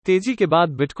तेजी के बाद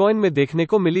बिटकॉइन में देखने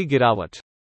को मिली गिरावट।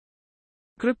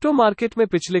 क्रिप्टो मार्केट में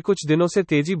पिछले कुछ दिनों से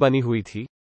तेजी बनी हुई थी,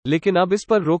 लेकिन अब इस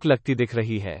पर रोक लगती दिख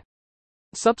रही है।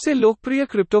 सबसे लोकप्रिय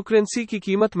क्रिप्टोकरेंसी की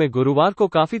कीमत में गुरुवार को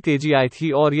काफी तेजी आई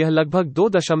थी और यह लगभग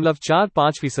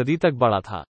 2.45% तक बढ़ा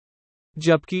था,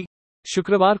 जबकि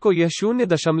शुक्रवार को यह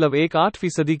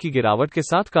 0.18% की गिरावट के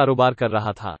साथ कारोबार कर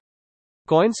रहा था।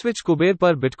 कॉइन स्विच कुबेर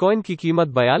पर बिटकॉइन की कीमत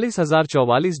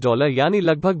 $42,044 यानी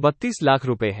लगभग 32 लाख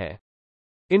रुपए है।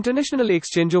 इंटरनेशनल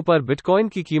एक्सचेंजों पर बिटकॉइन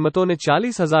की कीमतों ने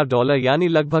 $40,000 यानी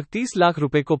लगभग 30 लाख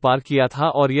रुपए को पार किया था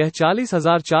और यह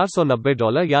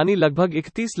 $40,490 यानी लगभग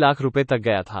 31 लाख रुपए तक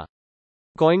गया था।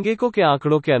 कॉइनगेको के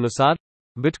आंकड़ों के अनुसार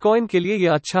बिटकॉइन के लिए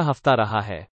यह अच्छा हफ्ता रहा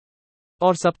है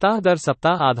और सप्ताह दर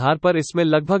सप्ताह आधार पर इसमें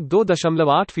लगभग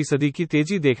 2.8% की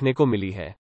तेजी देखने को मिली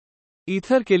है।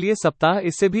 ईथर के लिए सप्ताह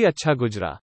इससे भी अच्छा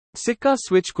गुजरा। सिक्का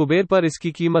स्विच कुबेर पर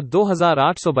इसकी कीमत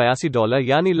 $2,882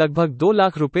 यानी लगभग 2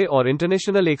 लाख रुपए और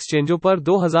इंटरनेशनल एक्सचेंजों पर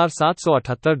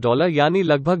 $2,778 यानी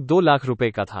लगभग 2 लाख रुपए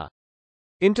का था।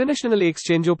 इंटरनेशनल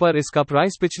एक्सचेंजों पर इसका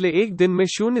प्राइस पिछले एक दिन में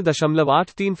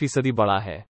 0.83% बढ़ा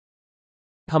है।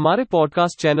 हमारे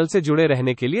पॉडकास्ट चैनल से जुड़े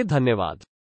रहने के लिए धन्यवाद।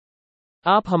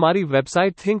 आप हमारी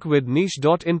वेबसाइट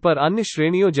thinkwithniche.in पर अन्य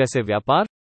श्रेणियों जैसे व्यापार,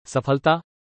 सफलता,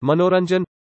 मनोरंजन,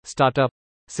 स्टार्टअप,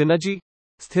 सिनर्जी,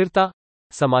 स्थिरता,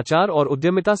 समाचार और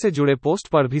उद्यमिता से जुड़े पोस्ट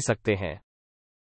पढ़ भी सकते हैं।